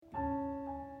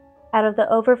Out of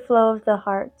the overflow of the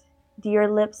heart, do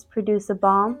your lips produce a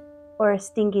balm or a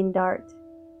stinging dart?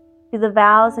 Do the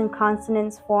vowels and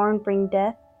consonants formed bring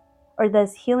death, or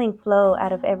does healing flow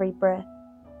out of every breath?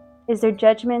 Is there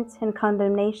judgment and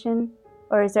condemnation,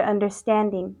 or is there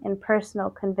understanding and personal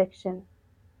conviction?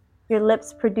 Your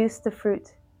lips produce the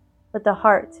fruit, but the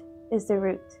heart is the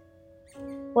root.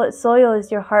 What soil is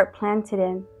your heart planted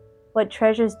in? What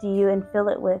treasures do you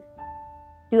infill it with?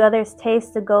 Do others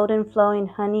taste the golden flowing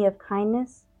honey of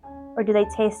kindness, or do they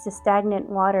taste the stagnant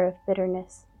water of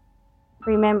bitterness?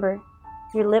 Remember,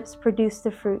 your lips produce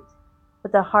the fruit,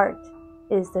 but the heart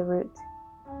is the root.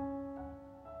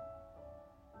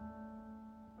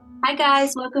 Hi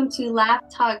guys, welcome to Laugh,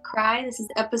 Talk, Cry. This is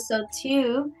episode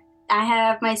 2. I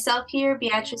have myself here,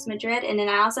 Beatrice Madrid, and then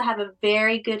I also have a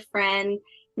very good friend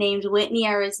named Whitney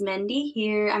Arizmendi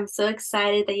here. I'm so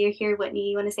excited that you're here,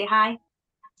 Whitney. You want to say hi?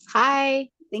 Hi,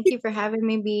 thank you for having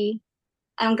me, B.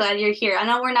 I'm glad you're here. I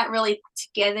know we're not really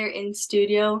together in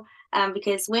studio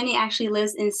because Whitney actually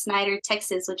lives in Snyder,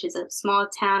 Texas, which is a small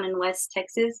town in West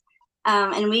Texas.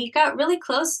 And we got really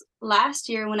close last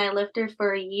year when I lived there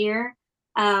for a year.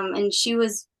 And she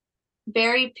was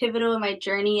very pivotal in my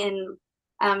journey.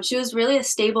 And she was really a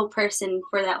stable person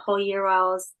for that whole year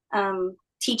while I was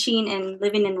teaching and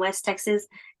living in West Texas.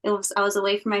 I was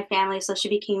away from my family, so she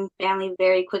became family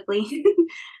very quickly.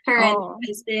 Her and her Oh,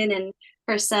 husband and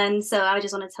her son. So I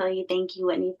just want to tell you thank you,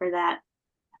 Whitney, for that.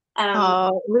 Um,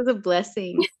 oh, it was a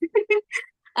blessing.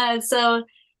 so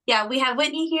yeah, we have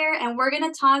Whitney here, and we're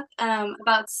gonna talk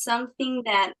about something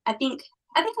that I think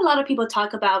a lot of people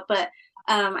talk about, but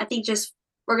I think just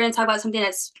we're gonna talk about something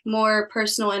that's more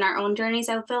personal in our own journeys.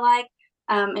 I feel like,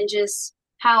 and just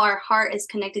how our heart is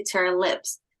connected to our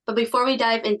lips. But before we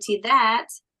dive into that,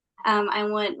 I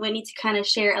want Whitney to kind of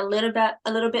share a little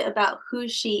bit about who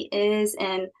she is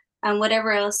and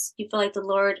whatever else you feel like the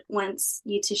Lord wants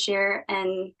you to share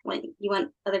and what you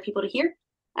want other people to hear.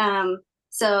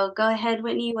 So go ahead,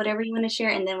 Whitney, whatever you want to share,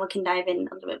 and then we can dive in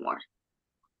a little bit more.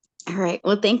 All right.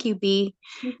 Well, thank you, B.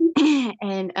 Mhm.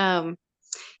 And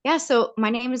yeah, so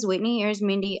my name is Whitney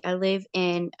Arizmendi. I live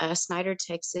in Snyder,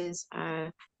 Texas.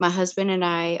 My husband and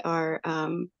I are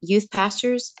youth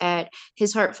pastors at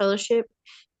His Heart Fellowship,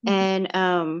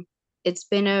 and it's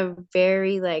been a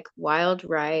very like wild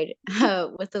ride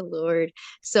with the Lord.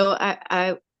 So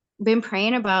I've been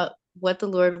praying about what the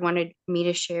Lord wanted me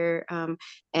to share,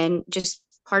 and just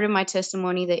part of my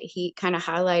testimony that He kind of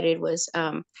highlighted was,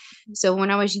 so when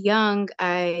I was young,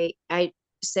 I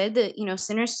said that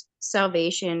sinner's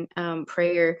salvation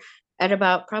prayer at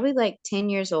about probably like 10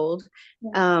 years old,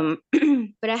 Yeah.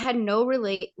 but I had no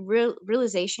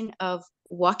realization of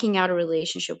walking out a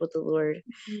relationship with the Lord.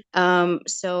 Mhm.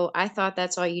 So I thought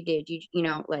that's all you did.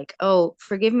 Like, oh,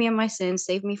 forgive me of my sins,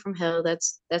 save me from hell.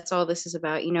 That's all this is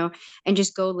about, and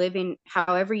just go living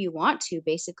however you want to,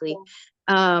 basically.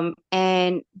 Yeah.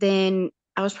 And then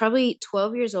I was probably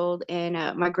 12 years old,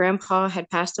 and my grandpa had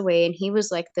passed away, and he was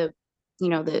like the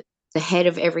head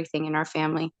of everything in our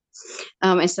family.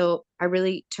 And so I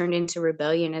really turned into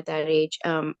rebellion at that age,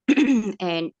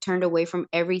 and turned away from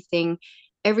everything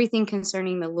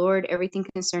concerning the Lord, everything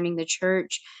concerning the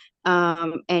church,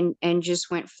 and just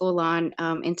went full on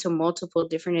into multiple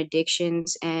different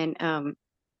addictions. And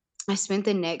I spent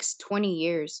the next 20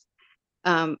 years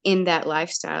in that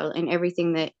lifestyle and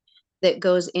everything that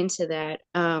goes into that.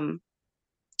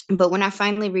 But when I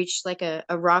finally reached like a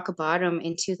rock bottom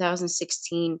in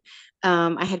 2016,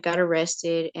 I had got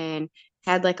arrested and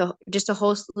had like just a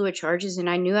whole slew of charges, and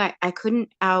I knew I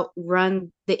couldn't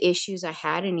outrun the issues I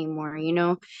had anymore.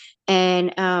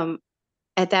 And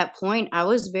at that point, I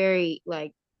was very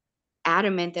like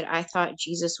adamant that I thought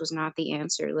Jesus was not the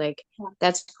answer. Like,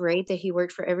 that's great that He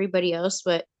worked for everybody else,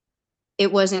 but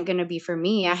it wasn't going to be for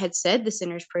me. I had said the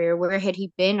sinner's prayer. Where had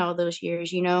He been all those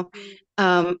years? And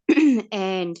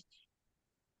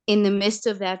in the midst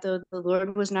of that, though, the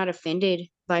Lord was not offended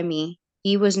by me.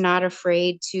 He was not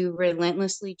afraid to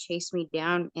relentlessly chase me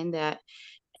down in that.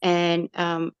 And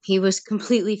He was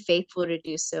completely faithful to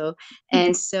do so.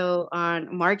 And so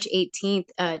on March 18th,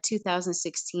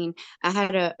 2016, I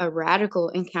had a radical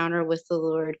encounter with the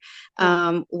Lord,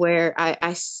 Wow. where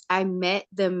I met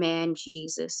the man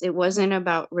Jesus. It wasn't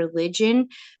about religion,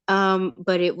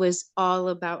 but it was all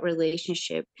about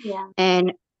relationship. Yeah.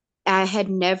 And I had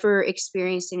never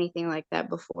experienced anything like that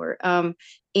before.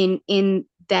 In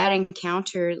that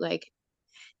encounter, like,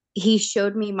 He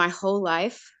showed me my whole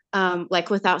life, like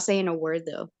without saying a word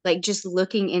though, like just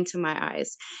looking into my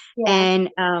eyes, Yeah.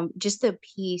 and just the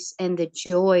peace and the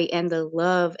joy and the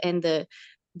love and the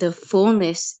the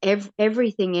fullness,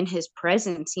 everything in his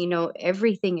presence,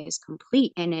 everything is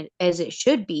complete and as it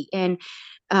should be. And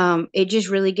it just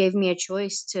really gave me a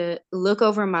choice to look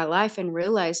over my life and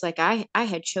realize like I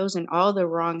had chosen all the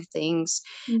wrong things,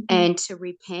 Mhm. and to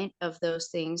repent of those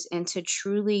things and to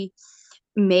truly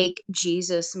make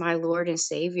Jesus my Lord and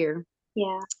Savior.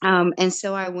 Yeah. And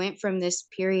so I went from this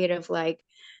period of like,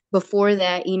 before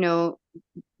that,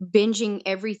 binging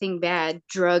everything bad,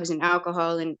 drugs and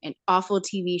alcohol and awful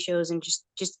TV shows and just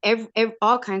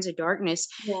all kinds of darkness,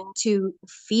 Yeah. to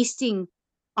feasting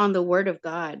on the word of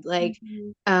God. Like,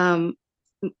 Mhm. um,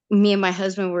 me and my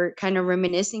husband were kind of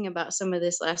reminiscing about some of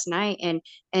this last night,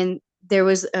 and there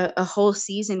was a whole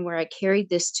season where I carried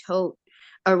this tote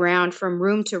around from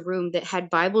room to room that had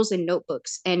Bibles and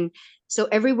notebooks. And so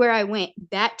everywhere I went,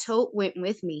 that tote went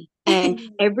with me. And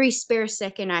every spare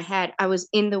second I had, I was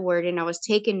in the word and I was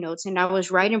taking notes and I was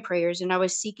writing prayers and I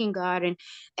was seeking God.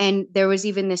 And there was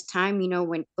even this time,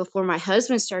 when before my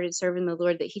husband started serving the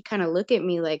Lord, that he kind of looked at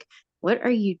me like, what are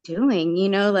you doing?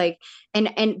 Like,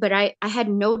 but I had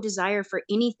no desire for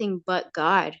anything but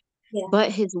God, Yeah.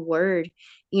 but his word,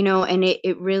 and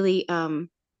it really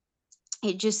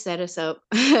it just set us up.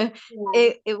 Yeah.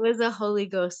 It was a Holy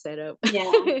Ghost setup.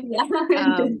 Yeah. Yeah.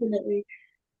 um Definitely.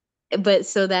 but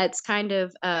so that's kind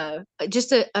of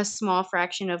just a small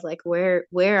fraction of like where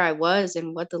I was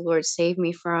and what the Lord saved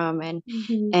me from,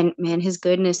 Mhm. and man, his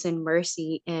goodness and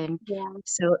mercy. And Yeah.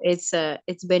 so it's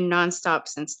been nonstop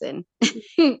since then.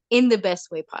 In the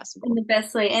best way In possible. the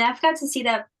best way, and I've got to see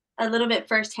that a little bit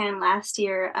firsthand last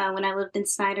year, when I lived in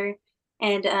Snyder,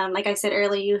 and, like I said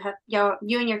earlier,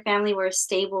 you and your family were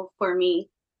stable for me.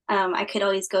 I could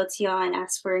always go to y'all and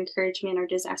ask for encouragement or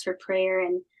just ask for prayer,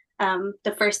 and,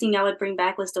 the first thing y'all would bring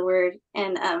back was the word,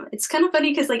 and, it's kinda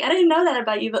funny because like, I didn't know that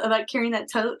about you, about carrying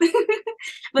that tote.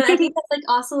 But I think that's, like,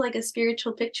 also, like, a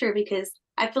spiritual picture because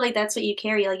I feel like that's what you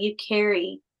carry, like, you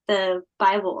carry the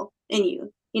Bible in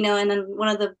you. And then one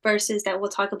of the verses that we'll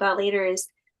talk about later is,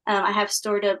 I have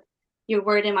stored up your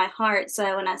word in my heart so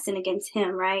I will not sin against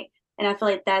him, right? And I feel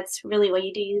like that's really what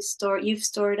you do. You've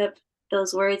stored up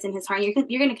those words in his heart. You're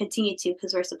going to continue to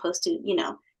because we're supposed to,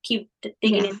 keep digging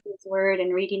Yeah. into his word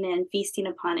and reading it and feasting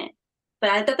upon it. But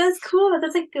I thought that's cool.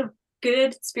 That's like a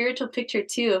good spiritual picture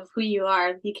too of who you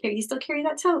are. You still carry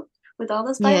that tote with all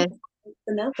those Yeah. Bibles,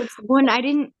 the notebooks and When stuff. I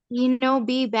didn't,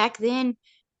 be back then,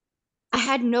 I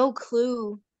had no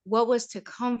clue what was to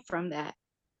come from that.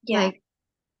 Yeah. Like,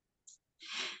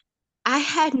 I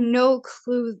had no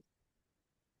clue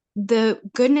the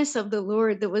goodness of the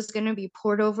Lord that was going to be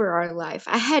poured over our life.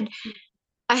 I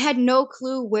had no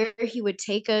clue where he would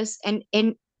take us, and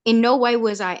in no way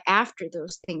was I after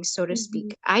those things, so to Mhm.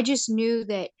 speak. I just knew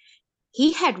that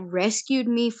he had rescued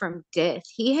me from death.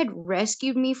 He had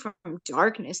rescued me from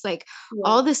darkness. Like,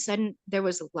 all Yeah. of a sudden there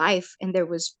was life and there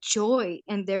was joy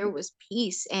and there was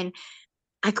peace, and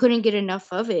I couldn't get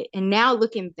enough of it. And now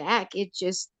looking back,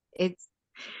 it's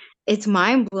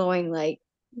mind blowing. Like,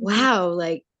 Mhm. wow,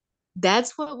 like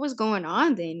that's what was going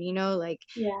on then, like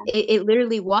Yeah. it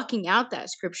literally walking out that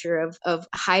scripture of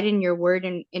hiding your word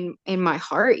in my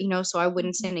heart, so I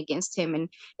wouldn't Mhm. sin against him. And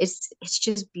it's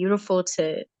just beautiful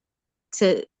to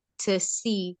to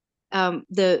see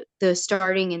the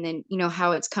starting, and then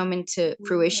how it's coming to Yeah.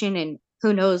 fruition, and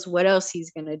who knows what else he's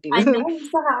gonna I know do. we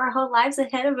still have our whole lives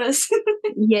ahead of us.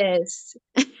 Yes.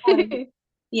 Um,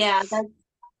 yeah, that's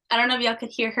I don't know if y'all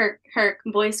could hear her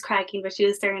voice cracking, but she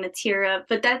was starting to tear up.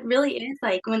 But that really is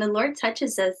like when the Lord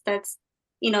touches us, that's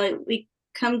we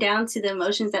come down to the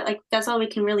emotions that like that's all we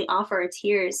can really offer are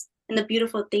tears. And the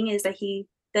beautiful thing is that He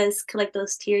does collect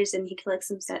those tears and He collects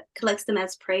them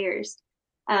as prayers.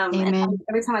 And Amen.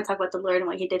 every time I talk about the Lord and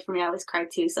what He did for me, I always cry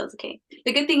too. So it's okay.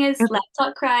 The good thing is, laugh,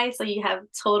 talk, cry, so you have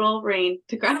total reign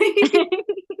to cry.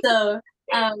 So,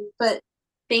 but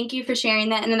thank you for sharing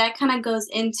that. And then that kind of goes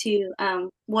into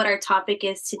what our topic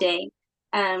is today.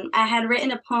 I had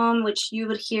written a poem, which you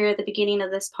would hear at the beginning of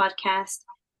this podcast,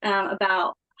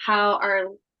 about how our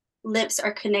lips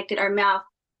are connected, our mouth.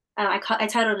 I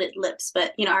titled it Lips,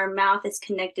 but our mouth is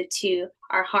connected to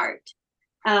our heart.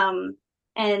 Um,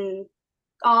 and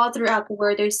all throughout the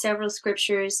word, there's several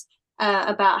scriptures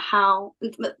about how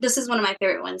this is one of my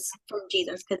favorite ones from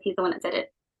Jesus because he's the one that said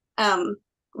it. Um,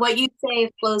 what you say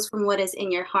flows from what is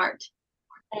in your heart.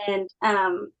 And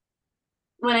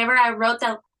whenever I wrote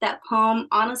that poem,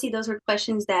 honestly, those were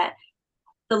questions that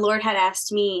the Lord had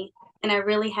asked me, and I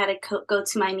really had to go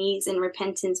to my knees in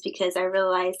repentance because I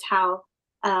realized how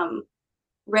um,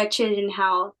 wretched and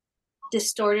how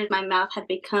distorted my mouth had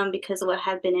become because of what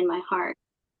had been in my heart.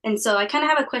 And so I kind of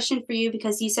have a question for you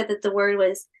because you said that the word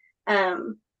was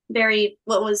um, very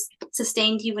what was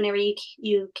sustained you whenever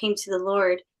you came to the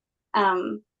Lord.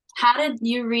 Um, how did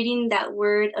you reading that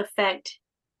word affect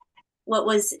what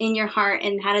was in your heart,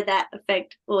 and how did that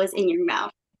affect what was in your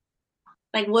mouth?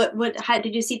 Like what how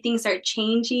did you see things start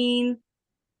changing,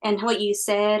 and what you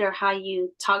said or how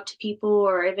you talked to people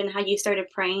or even how you started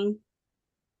praying?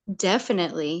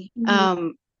 Definitely.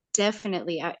 Mhm.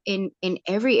 Definitely. In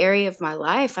every area of my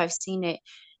life, I've seen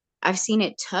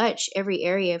it touch every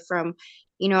area from,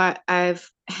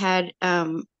 I've had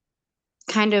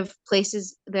kind of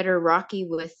places that are rocky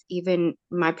with even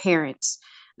my parents,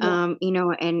 Yeah,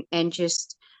 and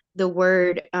just the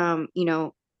word,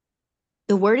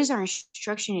 the word is our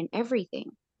instruction in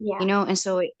everything, yeah. and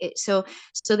so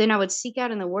so then I would seek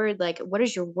out in the word, like, what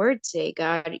does your word say,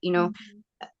 God? Mhm.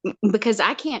 Because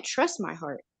I can't trust my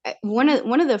heart. Mhm.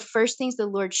 One of the first things the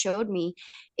Lord showed me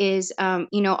is,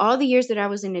 all the years that I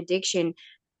was in addiction,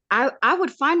 I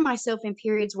would find myself in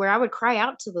periods where I would cry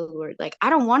out to the Lord, like, I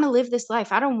don't want to live this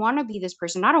life. I don't want to be this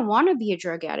person. I don't want to be a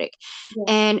drug addict. Yeah.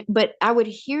 And but I would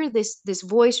hear this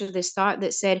voice or this thought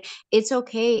that said, it's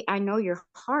okay. I know your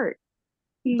heart.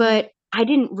 Mhm. But I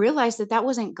didn't realize that that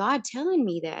wasn't God telling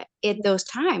me that at Yeah, those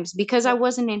times, because I yeah,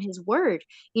 wasn't in his word.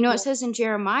 It yeah. says in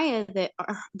Jeremiah that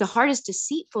the heart is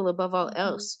deceitful above all Mhm.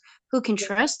 else. Who can Yeah.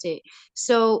 trust it?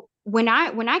 So when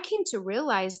I came to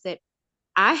realize that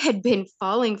I had been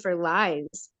falling for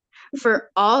lies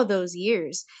for all those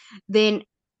years, then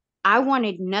I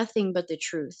wanted nothing but the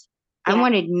truth. I Yeah.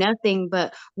 wanted nothing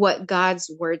but what God's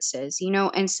word says.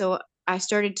 And so I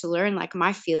started to learn, like,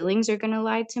 my feelings are going to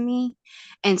lie to me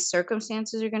and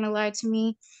circumstances are going to lie to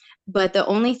me. But the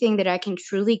only thing that I can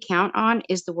truly count on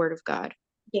is the word of God.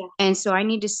 Yeah. And so I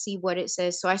need to see what it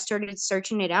says. So I started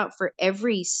searching it out for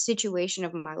every situation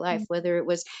of my life, Mhm. whether it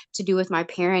was to do with my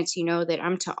parents, that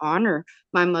I'm to honor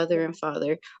my mother Yeah. and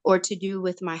father, or to do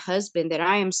with my husband, that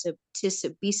I am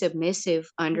be submissive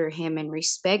under him and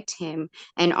respect him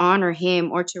and honor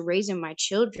him, or to raising my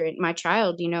child,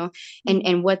 and,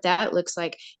 Mhm. what that looks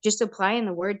like, just applying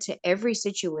the word to every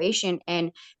situation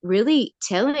and really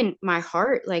telling my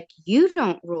heart, like, you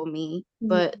don't rule me,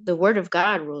 but Mhm. the word of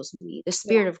God rules me. The Yeah.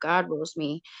 spirit of God rules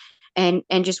me. And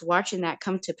just watching that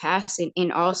come to pass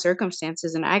in all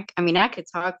circumstances. And I mean, I could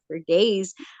talk for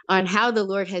days on how the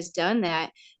Lord has done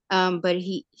that. But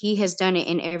he has done it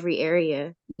in every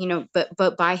area,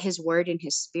 but by his word and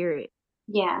his spirit.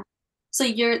 Yeah. So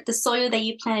the soil that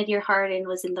you planted your heart in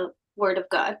was in the word of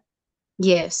God.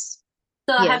 Yes.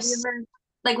 So have you Yes. ever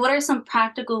like what are some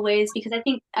practical ways, because I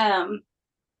think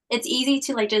it's easy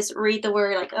to like just read the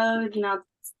word like, oh, it's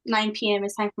 9 p.m.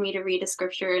 it's time for me to read a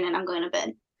scripture and then I'm going to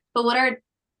bed. But what are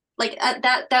like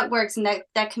that works, and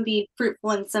that can be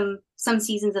fruitful in some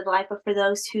seasons of life, but for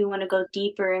those who want to go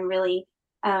deeper and really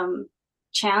um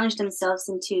challenge themselves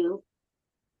to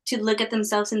look at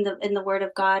themselves in the word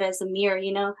of God as a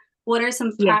mirror, what are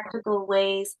some Yeah. practical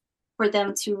ways for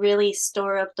them to really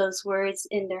store up those words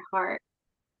in their heart?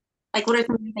 Like what are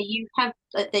some things that you have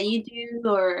that you do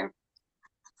or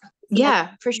some other.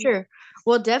 Yeah, for sure.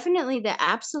 Well, definitely the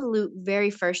absolute very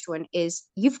first one is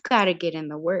you've got to get in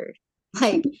the word.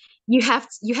 Like, you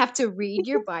have to read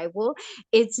your Bible.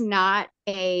 It's not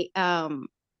a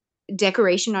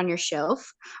decoration on your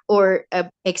shelf Yeah, or a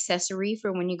accessory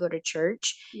for when you go to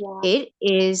church. yeah, It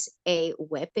is a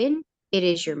weapon. It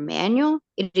is your manual.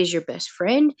 It is your best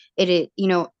friend. It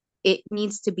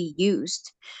needs to be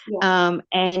used. yeah.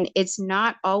 And it's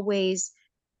not always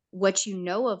what you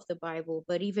know of the Bible,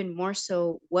 but even more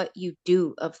so what you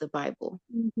do of the Bible.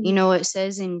 Mhm. It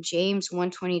says in James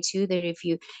 1:22 that if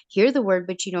you hear the word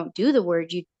but you don't do the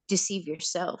word, you deceive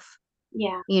yourself.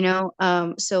 Yeah.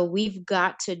 So we've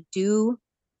got to do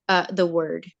the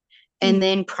word. And Mhm.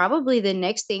 then probably the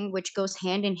next thing, which goes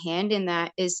hand in hand in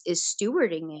that, is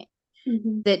stewarding it,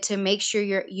 Mhm. that to make sure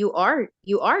you are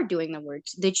doing the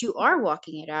works, that you are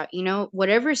walking it out,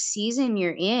 whatever season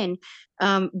you're in.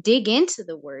 Dig into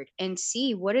the word and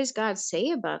see, what does God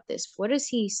say about this? What does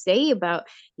he say about,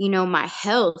 my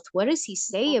health? What does he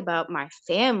say about my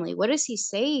family? What does he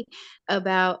say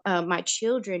about my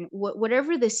children?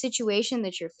 Whatever the situation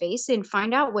that you're facing,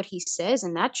 find out what he says,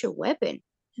 and that's your weapon.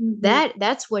 Mhm.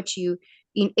 That's what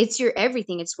it's your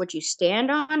everything. It's what you stand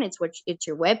on. It's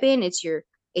your weapon. It's your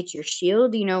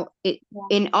shield. It Yeah.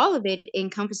 and all of it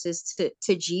encompasses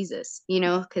to Jesus,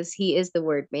 because he is the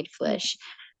word made Mhm. flesh.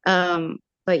 um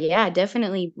but yeah,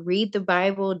 definitely read the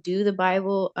Bible, do the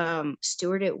Bible,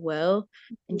 steward it well,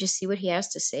 and just see what he has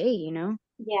to say.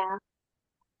 Yeah.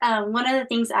 One of the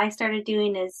things I started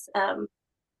doing is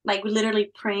like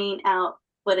literally praying out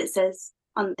what it says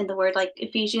on in the word, like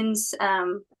Ephesians.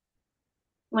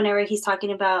 Whenever he's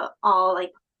talking about all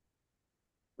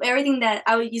everything that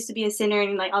I used to be a sinner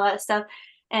and like all that stuff,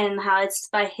 and how it's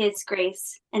by His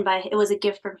grace and by it was a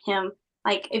gift from Him.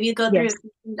 Like if you go through, Yes.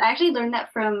 I actually learned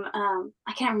that from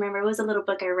I can't remember. It was a little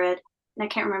book I read, and I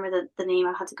can't remember the name.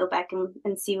 I'll have to go back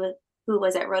and see who it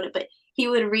was that wrote it. But he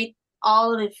would read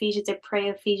all of Ephesians and pray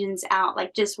Ephesians out,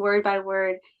 like just word by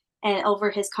word, and over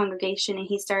his congregation, and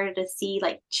he started to see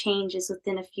like changes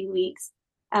within a few weeks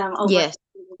over Yes.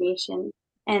 his congregation,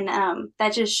 and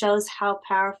that just shows how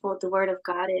powerful the Word of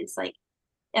God is. Like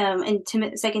in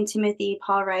Second Timothy,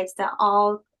 Paul writes that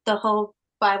all the whole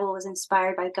Bible was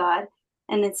inspired by God,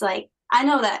 and it's like I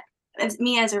know that as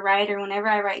me as a writer, whenever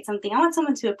I write something, I want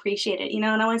someone to appreciate it, and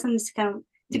I want someone to come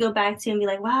to go back to and be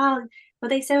like, "Wow, what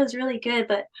they said was really good,"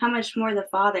 but how much more the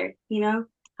Father,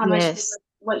 how much Yes.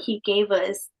 what He gave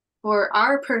us for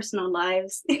our personal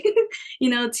lives,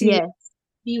 to Yes.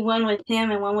 be one with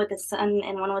Him and one with the Son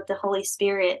and one with the Holy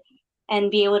Spirit,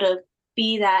 and be able to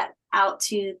be that out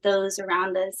to those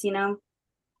around us. Um,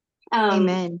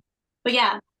 Amen. but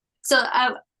yeah, so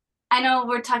I know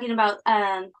we're talking about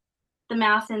the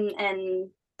mouth and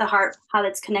the heart, how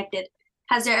that's connected.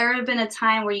 Has there ever been a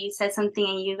time where you said something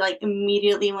and you like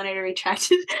immediately wanted to retract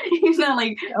it?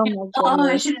 Like, Oh my oh, I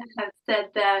goodness. shouldn't have said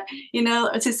that,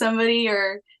 to somebody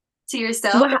or to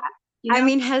yourself, Well, you I know?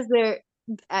 mean, has there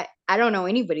I don't know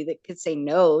anybody that could say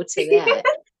no to that.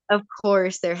 Of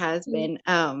course there has been.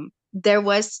 There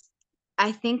was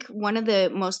I think one of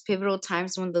the most pivotal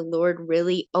times when the Lord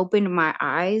really opened my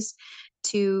eyes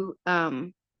to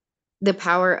the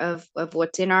power of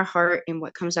what's in our heart and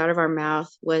what comes out of our mouth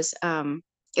was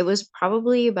it was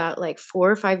probably about like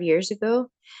 4 or 5 years ago.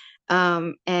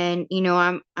 And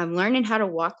I'm learning how to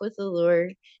walk with the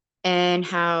Lord and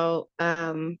how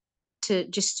to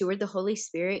just steward the Holy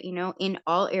Spirit, in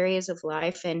all areas of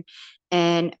life.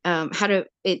 And how to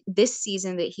this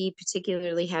season that he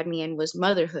particularly had me in was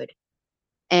motherhood.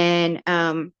 And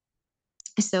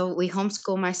so we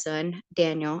homeschool my son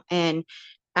Daniel, and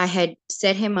I had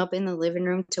set him up in the living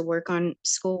room to work on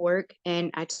schoolwork,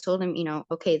 and I told him,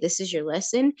 okay, this is your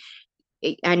lesson.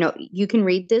 I know you can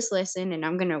read this lesson, and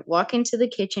I'm going to walk into the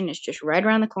kitchen. It's just right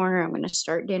around the corner. I'm going to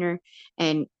start dinner,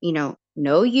 and no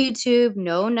YouTube,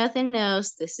 no nothing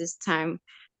else. This is time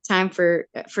for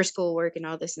schoolwork and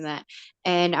all this and that.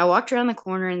 And I walked around the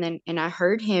corner, and I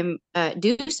heard him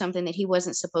do something that he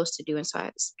wasn't supposed to do. And so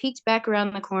I peeked back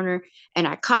around the corner, and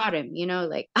I caught him,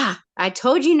 like, I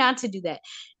told you not to do that.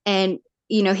 And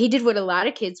he did what a lot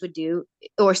of kids would do,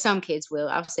 or some kids will,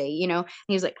 I'll say, he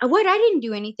was like, what? I didn't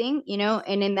do anything,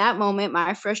 and in that moment,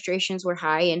 my frustrations were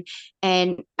high.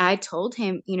 And I told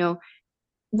him,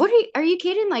 what are you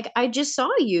kidding? Like, I just saw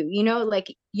you,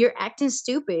 like you're acting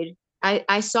stupid.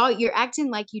 I saw you're acting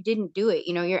like you didn't do it.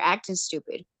 You're acting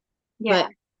stupid, Yeah.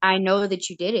 but I know that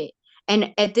you did it.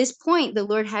 And at this point, the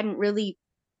Lord hadn't really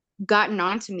gotten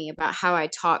on to me about how I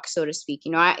talk, so to speak.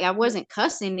 I wasn't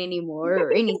cussing anymore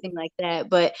or anything like that.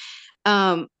 But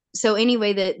so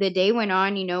anyway, the day went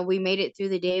on, we made it through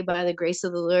the day by the grace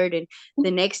of the Lord. And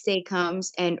the next day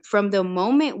comes, and from the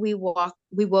moment we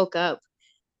woke up,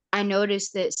 I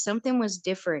noticed that something was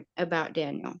different about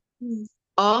Daniel. Mm.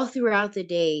 All throughout the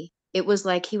day, it was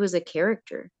like he was a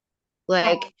character.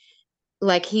 Oh,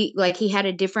 Like he had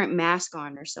a different mask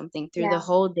on or something through the yeah.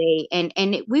 whole day.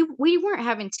 We weren't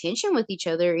having tension with each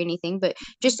other or anything, but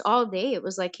just all day it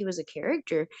was like he was a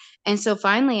character. And so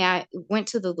finally I went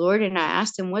to the Lord and I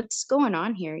asked him, what's going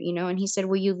on here, and he said,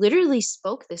 well, you literally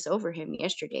spoke this over him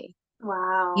yesterday. You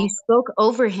Wow. spoke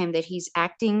over him that he's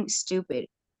acting stupid.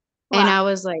 And Wow. I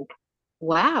was like,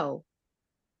 wow,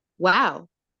 wow,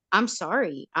 I'm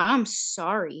sorry,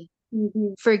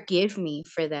 Hmm. forgive me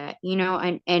for that,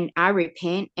 and I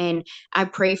repent, and I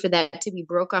pray for that to be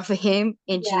broke off of him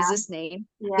in Yeah. Jesus' name,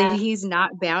 that Yeah. he's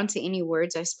not bound to any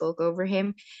words I spoke over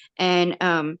him. And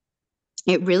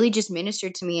it really just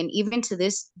ministered to me. And even to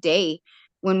this day,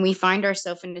 when we find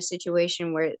ourselves in a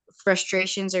situation where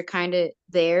frustrations are kind of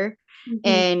there, Hmm.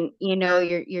 and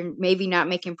you're maybe not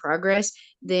making progress,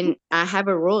 then I have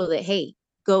a rule that, hey,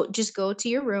 go to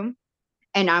your room,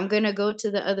 and I'm going to go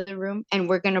to the other room, and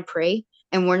we're going to pray,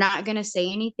 and we're not going to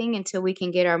say anything until we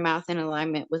can get our mouth in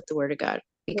alignment with the word of God,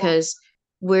 Yeah. because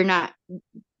we're not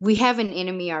we have an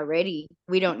enemy already.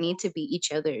 We don't need to be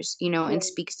each other's, and Yeah.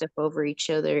 speak stuff over each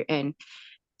other. And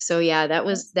so yeah, that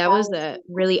was That's that was a powerful.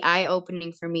 really eye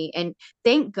opening for me. And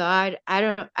thank God, I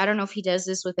don't know if he does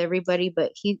this with everybody,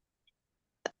 but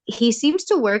he seems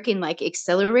to work in like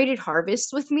accelerated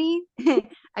harvest with me.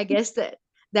 I guess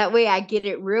that way I get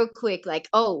it real quick, like,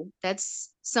 oh,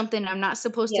 that's something I'm not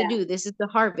supposed to Yeah. do. This is the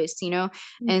harvest. and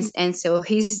Hmm. and so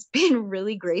he's been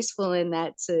really graceful in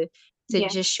that to Yeah.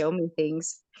 just show me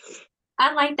things.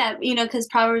 I like that, because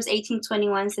Proverbs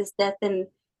 18:21 says death and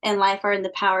life are in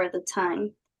the power of the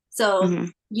tongue. So Hmm.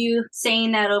 you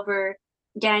saying that over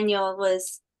Daniel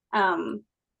was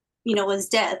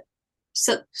death,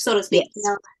 so to speak,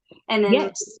 Yes. and then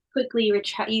Yes. quickly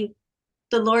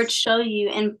the Lord showed you,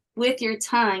 and with your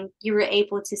tongue, you were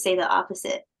able to say the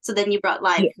opposite. So then you brought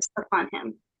life Yes. upon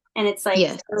him. And it's like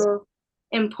Yes. so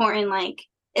important. Like,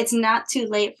 it's not too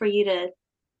late for you to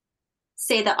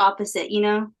say the opposite.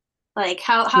 Like,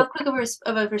 how Yes. quick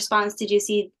of a response did you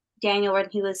see Daniel when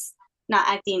he was not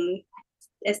acting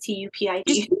Just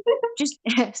stupid? just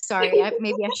sorry,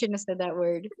 maybe I shouldn't have said that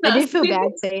word. I No. did feel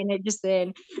bad saying it just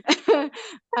then.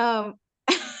 um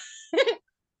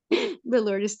the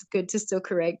Lord is good to still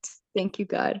correct. Thank you,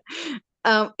 God.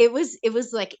 It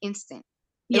was like instant.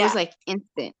 It was Yeah, like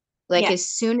instant. Like yeah, as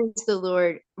soon as the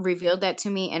Lord revealed that to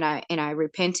me, and I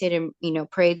repented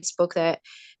and prayed, spoke that,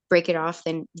 break it off,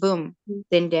 then boom,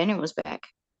 then Daniel was back.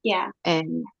 yeah.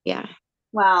 And yeah.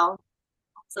 Wow.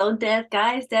 So death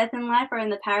and life are in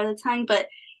the power of the tongue, but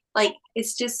like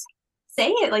it's just say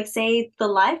it, like say the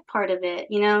life part of it.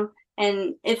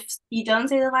 And if you don't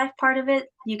say the life part of it,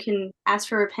 you can ask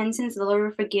for repentance, the Lord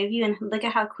will forgive you, and look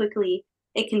at how quickly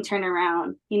it can turn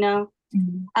around.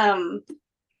 Mhm. Um,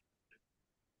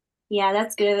 yeah,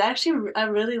 that's good. Actually, I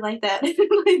really like that.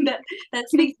 Like that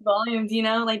speaks volumes,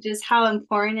 like just how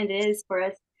important it is for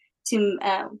us to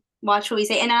watch what we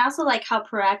say. And I also like how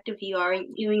proactive you are,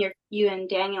 you and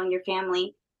Daniel and your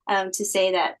family, to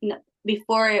say that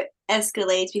before it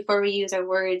escalates, before we use our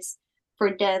words for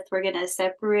death, we're gonna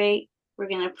separate, we're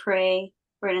gonna pray,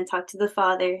 we're gonna talk to the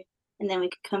Father, and then we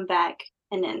can come back,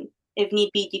 and then if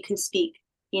need be, you can speak,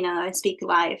 and speak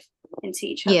life into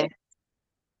each other. Yeah.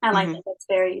 I like Hmm.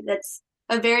 that. That's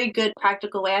a very good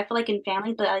practical way. I feel like in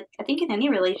family, but I think in any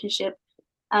relationship,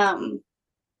 um,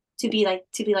 to be like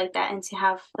that and to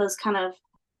have those kind of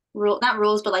not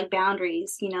rules, but like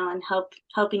boundaries, and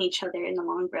helping each other in the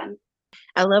long run.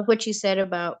 I love what you said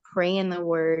about praying the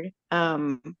word.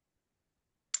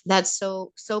 That's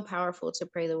so powerful to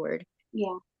pray the word.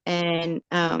 Yeah. And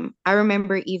I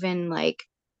remember even like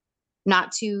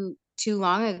not too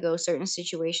long ago, certain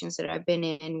situations that I've been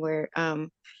in where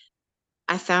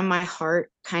I found my heart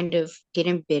kind of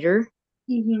getting bitter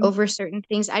Hmm. over certain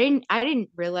things. I didn't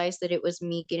realize that it was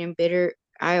me getting bitter.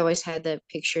 I always had that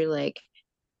picture like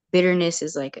bitterness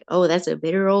is like, oh, that's a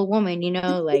bitter old woman,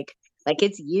 like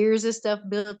it's years of stuff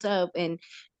built up.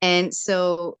 And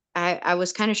so I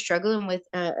was kind of struggling with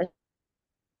a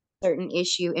certain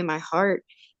issue in my heart.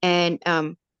 And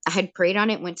I had prayed on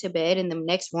it, went to bed, and the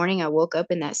next morning I woke up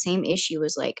and that same issue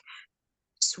was like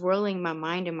swirling my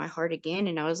mind and my heart again.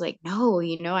 And I was like, no,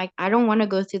 I don't want to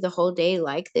go through the whole day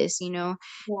like this. Yeah.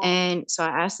 And so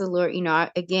I asked the Lord,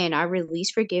 again, I release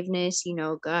forgiveness,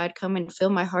 God, come and fill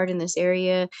my heart in this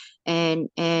area, and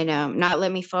not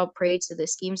let me fall prey to the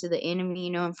schemes of the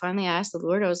enemy. And finally I asked the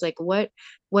Lord, I was like, what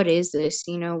is this?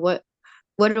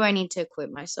 What do I need to equip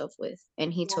myself with?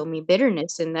 And he Yeah. told me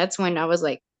bitterness. And that's when I was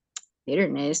like,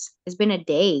 bitterness? It's been a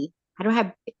day. I don't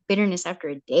have bitterness after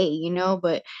a day.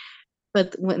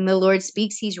 But when the Lord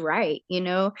speaks, he's right.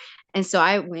 And so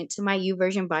I went to my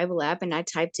YouVersion Bible app and I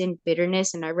typed in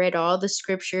bitterness and I read all the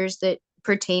scriptures that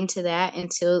pertain to that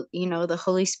until, the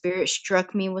Holy Spirit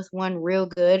struck me with one real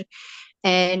good.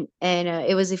 And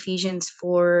it was Ephesians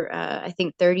 4, I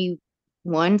think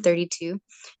 31, 32,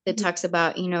 that Mhm. talks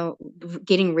about,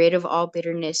 getting rid of all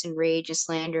bitterness and rage and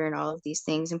slander and all of these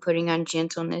things and putting on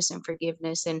gentleness and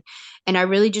forgiveness. And I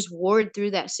really just warred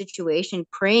through that situation,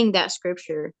 praying that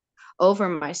scripture over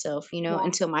myself, Yeah.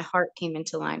 until my heart came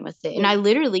into line with it. And Yeah. I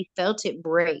literally felt it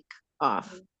break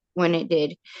off when it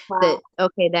did. Wow. That,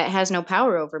 okay, that has no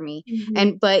power over me.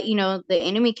 Hmm. But the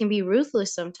enemy can be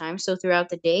ruthless sometimes. So throughout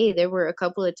the day there were a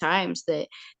couple of times that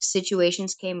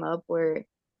situations came up where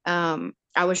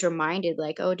I was reminded,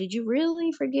 like, oh, did you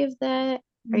really forgive that?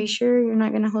 Are you sure you're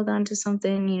not going to hold on to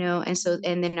something?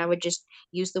 And then I would just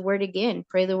use the word again,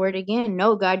 pray the word again.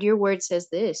 No, God, your word says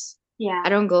this. Yeah. I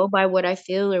don't go by what I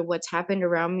feel or what's happened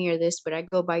around me or this, but I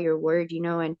go by your word.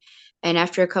 And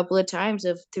after a couple of times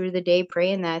of through the day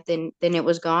praying that, then it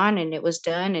was gone and it was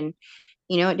done. And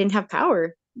it didn't have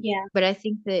power. Yeah. But I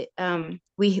think that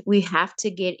we have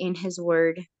to get in his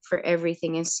word for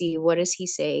everything and see what does he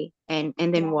say, and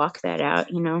then Yeah. walk that out.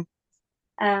 Whitney,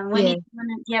 Yeah.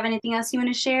 do you have anything else you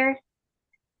want to share?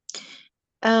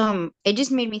 It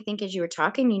just made me think as you were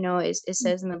talking, it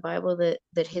says in the Bible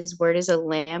that his word is a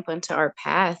lamp unto our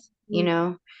path, you Mhm.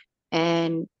 know,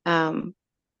 and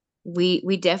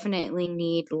we definitely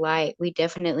need light. We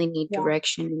definitely need Yeah.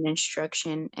 direction and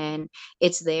instruction, and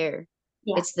it's there.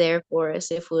 Yeah. It's there for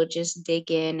us if we'll just dig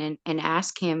in and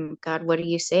ask him, God, what do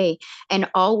you say? And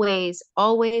always,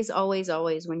 always, always,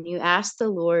 always, when you ask the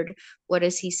Lord, what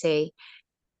does he say?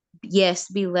 Yes,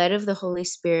 be led of the Holy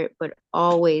Spirit, but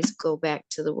always go back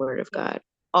to the Word of Yeah. God.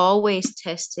 Always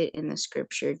test it in the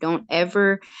scripture. Don't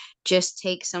ever just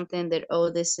take something that, oh,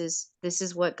 this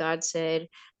is what God said.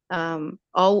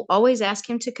 Always ask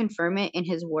him to confirm it in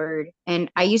his word.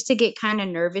 And I Yeah. used to get kind of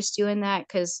nervous doing that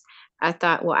because I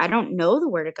thought, well, I don't know the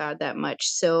word of God that much.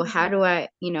 So how Mhm. do I,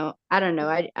 I don't know.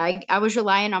 I was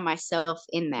relying on myself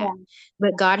in that. Yeah.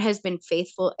 But God has been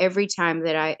faithful every time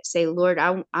that I say, Lord,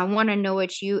 I want to know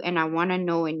it's you and I want to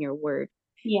know in your word.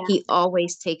 Yeah. He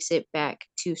always takes it back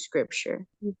to scripture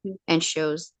Mhm. and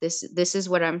shows this is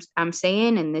what I'm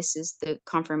saying and this is the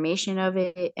confirmation of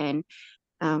it. And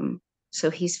um so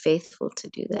he's faithful to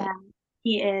do that. Yeah,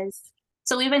 he is.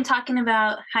 So we've been talking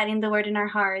about hiding the word in our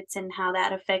hearts and how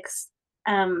that affects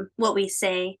what we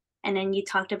say. And then you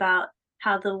talked about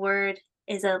how the word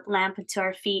is a lamp unto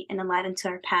our feet and a light unto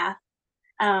our path.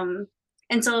 Um,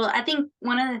 and so I think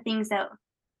one of the things that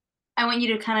I want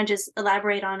you to kind of just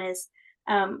elaborate on is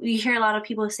you hear a lot of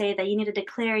people say that you need to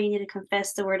declare, you need to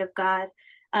confess the word of God.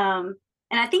 Um,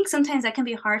 and I think sometimes that can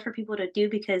be hard for people to do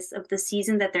because of the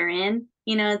season that they're in.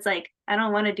 You know, it's like, I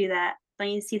don't want to do that. But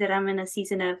you see that I'm in a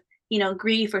season of,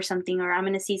 grief or something, or I'm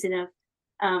in a season of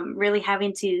really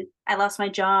having to, I lost my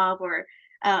job, or,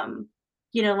 um,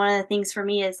 one of the things for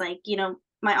me is like,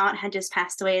 my aunt had just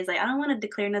passed away. Is like, I don't want to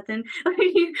declare nothing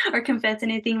or confess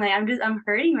anything. Like, I'm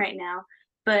hurting right now.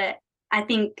 But I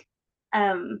think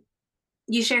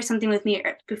you shared something with me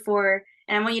before,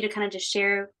 and I want you to kind of just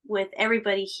share with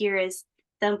everybody here is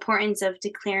the importance of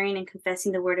declaring and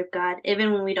confessing the word of God,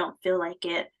 even when we don't feel like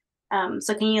it.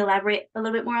 So, can you elaborate a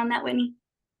little bit more on that, Whitney?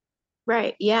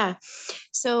 Right. Yeah.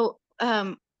 So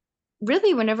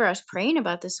really whenever I was praying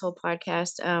about this whole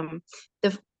podcast,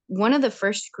 the one of the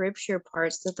first scripture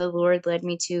parts that the Lord led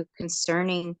me to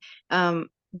concerning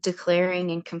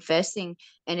declaring and confessing,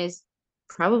 and is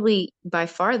probably by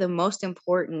far the most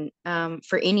important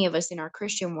for any of us in our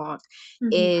Christian walk, Hmm.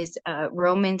 is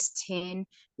Romans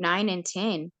 10:9 and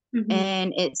 10. Hmm.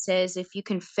 And it says, if you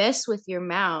confess with your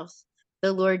mouth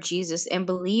the Lord Jesus and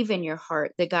believe in your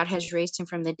heart that God has raised him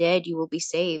from the dead, you will be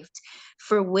saved.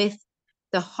 For with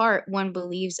the heart one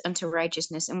believes unto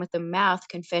righteousness, and with the mouth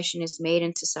confession is made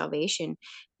unto salvation.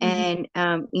 Hmm.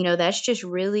 And that's just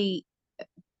really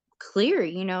clear,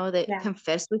 that Yeah.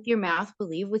 confess with your mouth,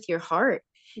 believe with your heart.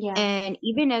 Yeah. And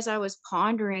even as I was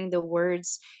pondering the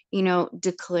words,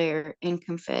 declare and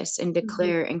confess and Hmm.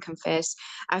 declare and confess,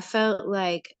 I felt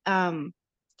like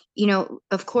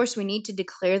of course, we need to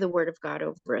declare the word of God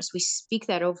over us. We speak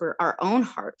that over our own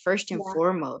heart, first and Yeah.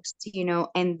 foremost,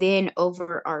 and then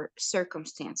over our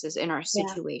circumstances and our Yeah.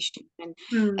 situation and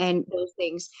Mm. those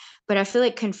things. But I feel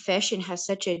like confession has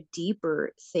such a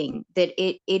deeper thing that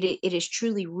it is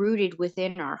truly rooted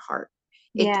within our heart.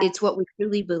 Yeah. It's what we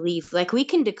truly believe. Like we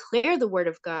can declare the word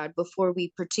of God before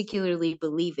we particularly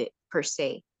believe it per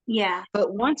se, Yeah.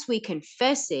 but once we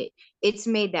confess it, it's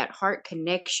made that heart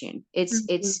connection. It's Hmm.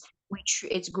 it's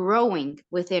it's growing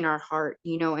within our heart,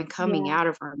 and coming Yeah. out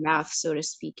of our mouth, so to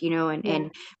speak, and Yeah.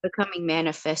 becoming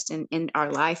manifest in our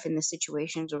life and the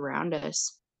situations around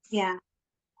us. Yeah.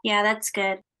 Yeah. That's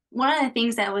good. One of the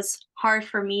things that was hard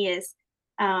for me is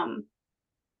um,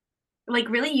 like,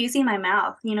 really using my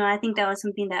mouth. I think that was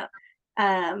something that,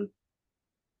 um,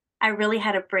 I really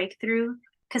had a breakthrough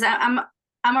 'cause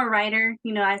I'm a writer.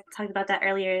 I talked about that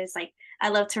earlier. It's like, I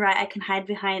love to write. I can hide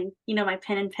behind, my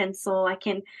pen and pencil. I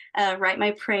can, write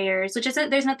my prayers, which is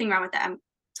there's nothing wrong with that. I'm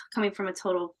coming from a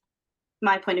total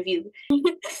my point of view.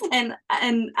 And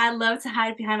I love to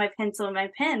hide behind my pencil and my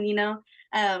pen,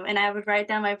 and I would write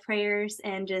down my prayers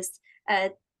and just uh,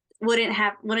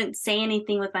 wouldn't say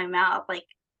anything with my mouth, like,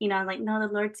 I'm like, no,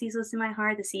 the Lord sees what's in my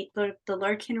heart. The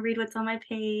Lord can read what's on my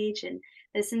page and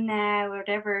this and that,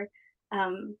 whatever.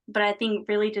 But I think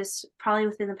really just probably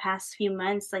within the past few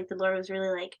months, like the Lord was really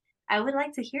like, I would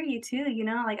like to hear you too,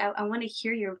 like I want to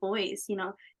hear your voice.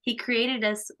 He created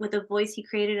us with a voice, he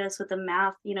created us with a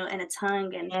mouth, and a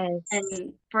tongue, Yes.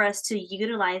 and for us to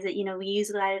utilize it, we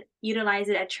utilize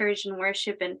it at church and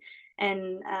worship,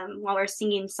 and while we're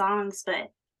singing songs.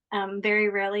 But very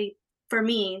rarely for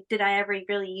me did I ever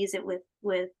really use it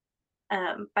with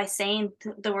by saying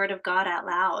the word of God out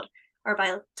loud, or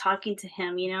by talking to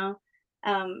him,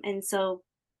 and so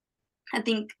I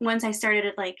think once I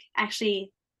started like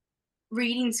actually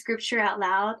reading scripture out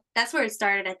loud, that's where it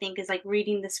started. I think is like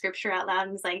reading the scripture out loud,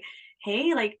 and it's like,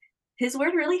 hey, like his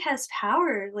word really has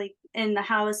power. Like, and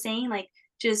how I was saying, like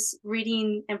just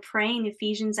reading and praying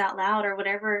Ephesians out loud, or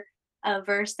whatever, a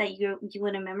verse that you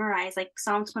want to memorize. Like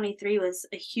Psalm 23 was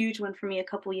a huge one for me a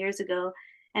couple years ago,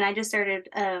 and I just started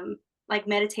like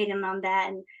meditating on that,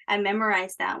 and I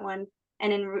memorized that one.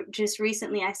 And then just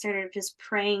recently, I started just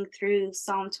praying through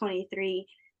Psalm 23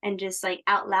 and just like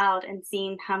out loud and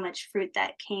seeing how much fruit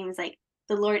that came. It's like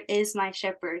the Lord is my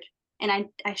shepherd, and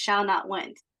I shall not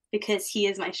want because He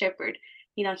is my shepherd.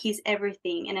 You know, He's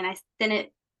everything. And then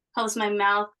it helps my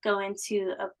mouth go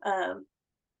into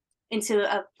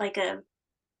a like a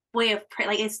way of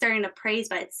like it's starting to praise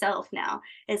by itself now.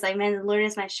 It's like, man, the Lord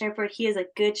is my shepherd. He is a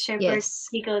good shepherd. Yes.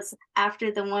 He goes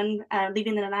after the one,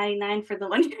 leaving the 99 for the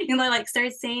one. Like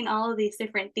start saying all of these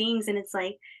different things, and it's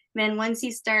like, man, once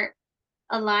you start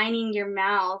aligning your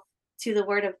mouth to the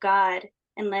Word of God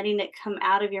and letting it come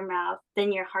out of your mouth,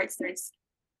 then your heart starts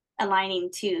aligning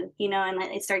too, and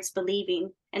it starts believing,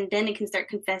 and then it can start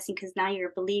confessing because now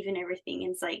you're believing everything.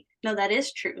 And it's like, no, that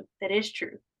is true. That is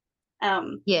true.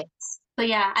 Um, Yes. but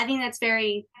yeah, I think that's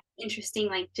very interesting.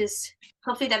 Like, just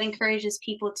hopefully that encourages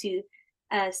people to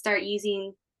start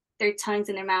using their tongues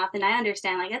in their mouth. And I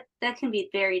understand, like, that can be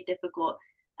very difficult.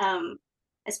 Um,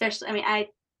 Especially, I mean, I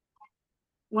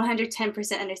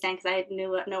 110% understand because I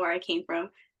know where I came from.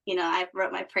 I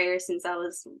wrote my prayers since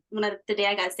the day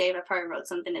I got saved. I probably wrote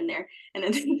something in there, and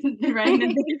then been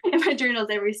writing in my journals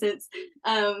ever since.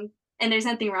 And there's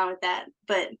nothing wrong with that,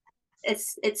 but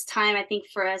it's time, I think,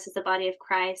 for us as the body of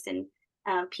Christ and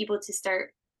people to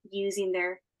start using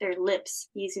their lips,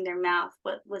 using their mouth,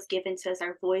 what was given to us,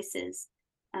 our voices.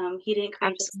 He didn't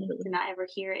create us to Absolutely. not ever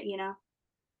hear it.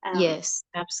 Um, Yes,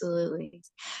 absolutely.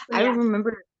 but I yeah.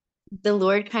 remember the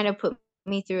Lord kind of put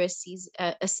me through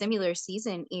a similar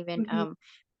season, even Hmm.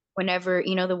 whenever,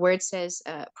 the word says,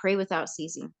 pray without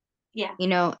ceasing. Yeah.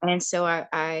 And so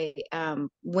I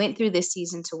went through this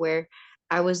season to where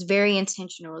I was very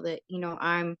intentional that,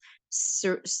 I'm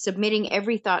submitting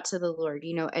every thought to the Lord,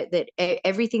 that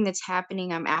everything that's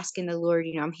happening, I'm asking the Lord,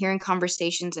 I'm hearing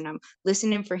conversations and I'm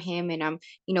listening for Him. And I'm,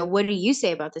 what do you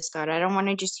say about this, God? I don't want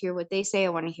to just hear what they say. I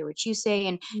want to hear what you say.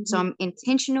 And so Hmm. I'm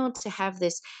intentional to have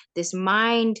this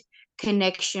mind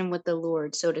connection with the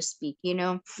Lord, so to speak,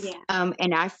 Yeah.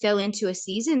 and I fell into a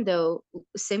season, though,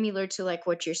 similar to like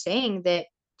what you're saying, that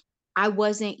I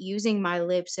wasn't using my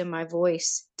lips and my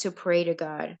voice to pray to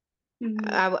God. Hmm.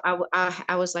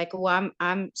 I was like, well,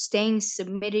 I'm staying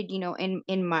submitted,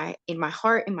 in my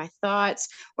heart, in my thoughts,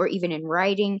 or even in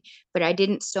writing, but I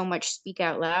didn't so much speak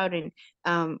out loud. And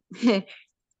um,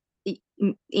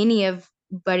 any of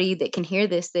buddy that can hear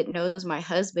this that knows my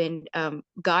husband,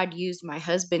 God used my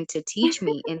husband to teach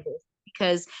me in this,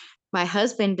 because my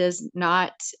husband does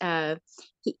not,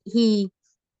 he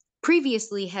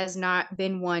previously has not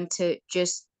been one to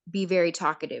just be very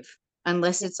talkative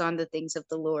unless Yeah. it's on the things of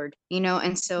the Lord,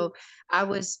 and so I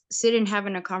was sitting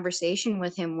having a conversation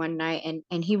with him one night,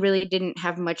 and he really didn't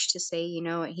have much to say,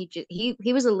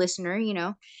 he was a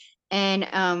listener,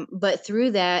 and but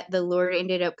through that, the Lord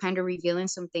ended up kind of revealing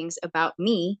some things about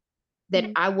me that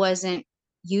Mhm. I wasn't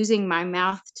using my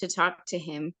mouth to talk to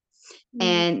him. Mhm.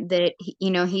 And that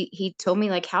he told me,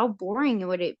 like, how boring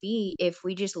would it be if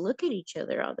we just look at each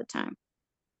other all the time?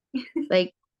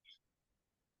 Like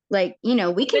we can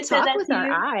David said talk that with to our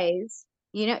you? eyes,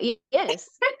 yes.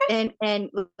 And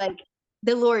like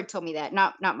the Lord told me that,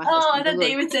 not my Oh, I husband. The thought Lord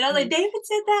David said. I was told like, me. David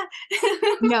said that.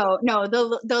 No,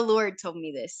 the Lord told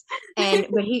me this. And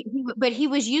but he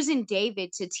was using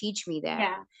David to teach me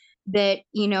Yeah. that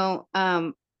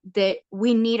that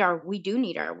we do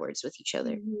need our words with each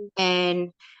other.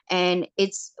 Mhm. And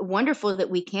it's wonderful that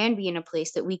we can be in a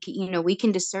place that we can, we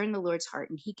can discern the Lord's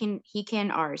heart, and he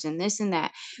can ours, and this and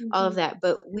that, all of Mhm. that.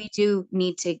 But we do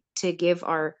need to give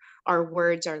our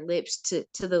words, our lips to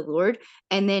the Lord,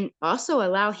 and then also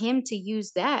allow Him to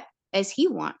use that as He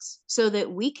wants, so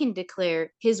that we can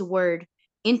declare His word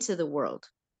into the world,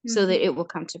 so that Mhm. it will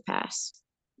come to pass.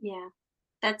 Yeah.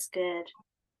 That's good.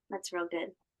 That's real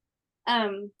good.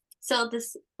 Um, so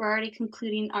we're already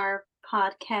concluding our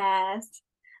podcast.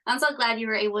 I'm so glad you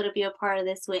were able to be a part of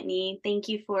this, Whitney. Thank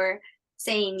you for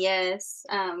saying yes.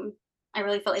 I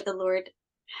really felt like the Lord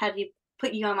had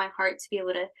put you on my heart to be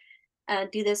able to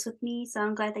do this with me. So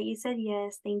I'm glad that you said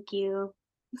yes. Thank you.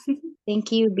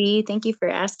 Thank you, B. Thank you for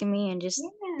asking me, and just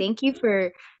Yeah. thank you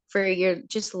for your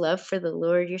just love for the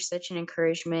Lord. You're such an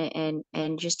encouragement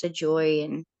and just a joy,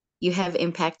 and you have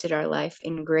impacted our life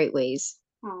in great ways.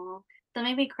 Oh, that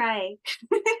made me cry.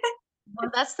 Well,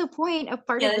 that's the point of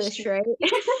part Yeah, of that's this, true.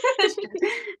 right? That's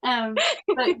true.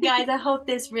 But guys, I hope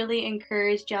this really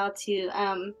encouraged y'all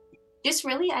to just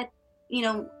really, you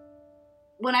know,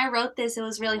 when I wrote this, it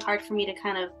was really hard for me to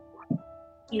kind of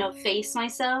face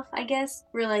myself, I guess,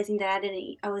 realizing that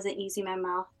I wasn't using my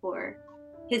mouth for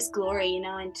his glory,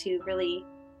 and to really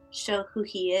show who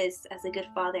he is as a good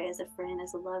father, as a friend,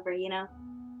 as a lover.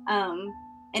 Um,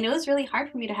 and it was really hard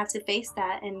for me to have to face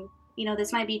that. And,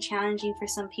 this might be challenging for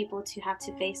some people to have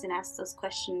to face and ask those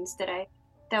questions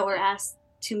that were asked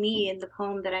to me in the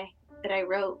poem that I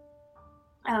wrote.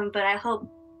 But I hope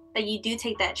that you do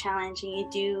take that challenge and you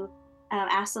do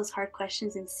ask those hard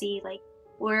questions and see, like,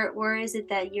 where is it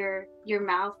that your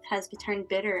mouth has been turned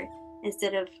bitter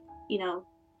instead of, you know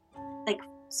like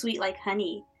sweet like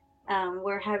honey.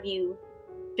 Where have you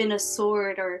been a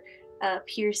sword or a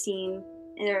piercing,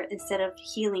 or instead of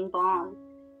healing balm?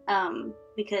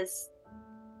 Because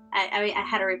I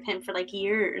had to repent for like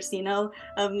years,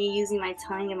 of me using my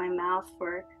tongue and my mouth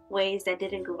for ways that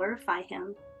didn't glorify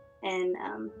Him. And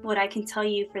what I can tell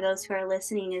you for those who are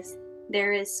listening is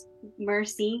there is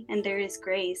mercy and there is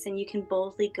grace, and you can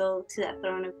boldly go to that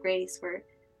throne of grace where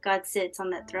God sits on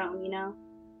that throne.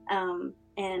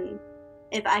 And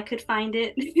if I could find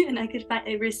it and I could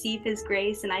receive His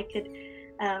grace, and I could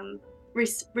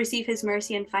receive His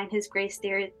mercy and find His grace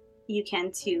there, you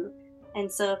can too. And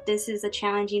so if this is a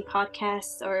challenging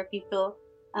podcast, or if you feel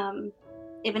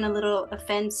even a little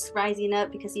offense rising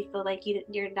up because you feel like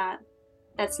you're not,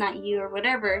 that's not you or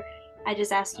whatever, I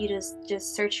just ask you to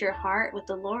just search your heart with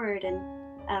the Lord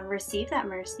and receive that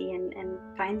mercy and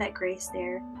find that grace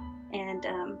there,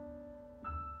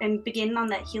 and begin on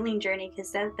that healing journey,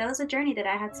 because that was a journey that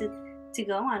I had to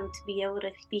go on to be able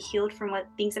to be healed from what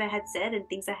things that I had said, and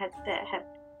things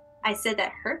I said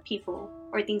that hurt people,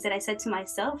 or things that I said to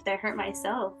myself that hurt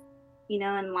myself,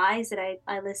 and lies that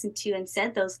I listened to and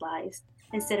said those lies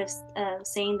instead of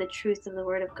saying the truth of the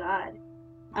Word of God.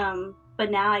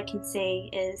 But now I can say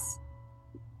is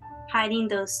hiding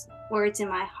those words in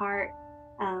my heart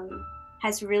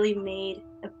has really made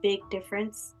a big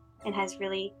difference, and has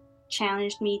really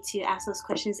challenged me to ask those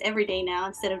questions every day now,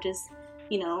 instead of just,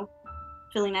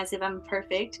 feeling as if I'm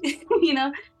perfect,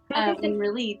 and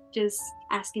really just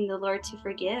asking the Lord to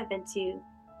forgive and to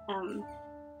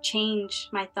change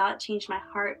my thought, change my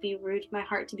heart, my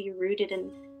heart to be rooted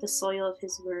in the soil of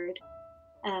His Word.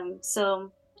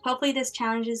 So hopefully this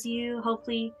challenges you.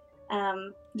 Hopefully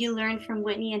you learn from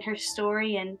Whitney and her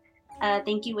story. And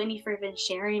thank you, Whitney, for even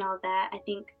sharing all that. I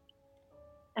think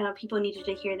people needed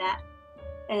to hear that.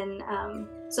 And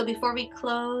so before we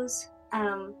close,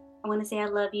 I want to say I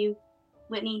love you,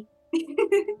 Whitney.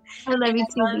 I love you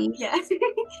too, yeah.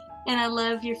 And I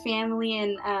love your family,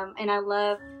 and I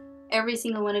love every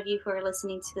single one of you who are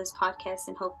listening to this podcast,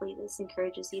 and hopefully this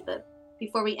encourages you. But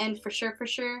before we end, for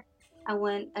sure, I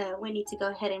want Whitney to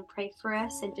go ahead and pray for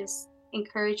us and just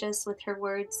encourage us with her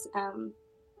words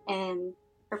and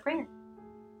her prayer.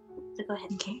 So go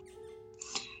ahead. Okay.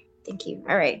 Thank you.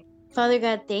 All right. Father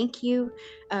God, thank you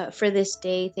for this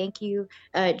day. Thank you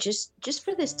just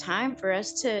for this time for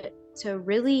us to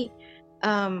really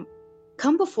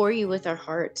come before you with our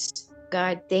hearts.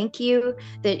 God, thank you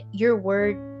that your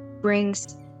word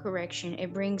brings correction.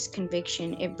 It brings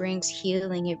conviction. It brings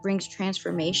healing. It brings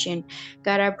transformation.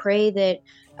 God, I pray that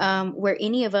where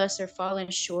any of us are falling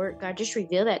short, God, just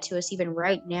reveal that to us even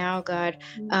right now, God,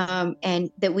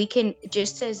 and that we can,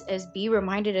 just as B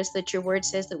reminded us that your word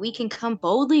says that we can come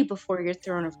boldly before your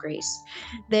throne of grace,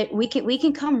 that we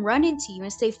can come running to you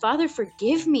and say, Father,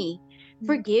 forgive me.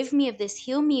 Forgive me of this.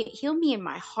 Heal me in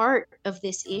my heart of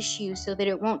this issue, so that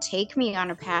it won't take me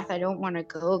on a path I don't want to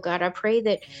go. God, I pray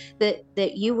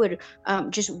that you would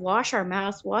just wash our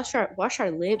mouths, wash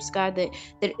our lips, God,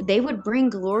 that they would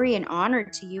bring glory and honor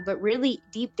to you, but really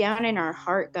deep down in our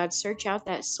heart, God, search out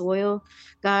that soil,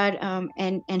 God,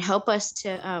 and help us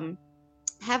to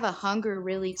have a hunger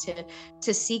really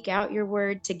to seek out your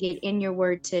word, to get in your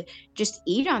word, to just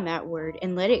eat on that word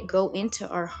and let it go into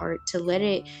our heart, to let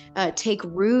it take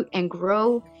root and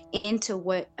grow into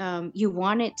what you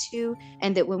want it to.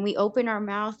 And that when we open our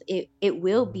mouth, it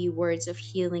will be words of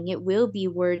healing. It will be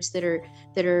words that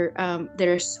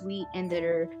are sweet, and that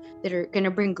are going to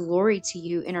bring glory to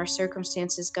you in our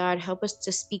circumstances. God, help us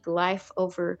to speak life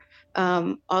over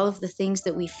all of the things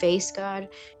that we face, God,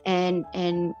 and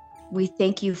we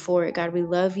thank you for it, God. We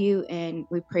love you and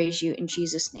we praise you in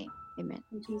Jesus' name. Amen.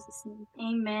 In Jesus' name.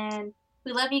 Amen.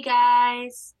 We love you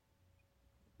guys.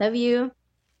 Love you.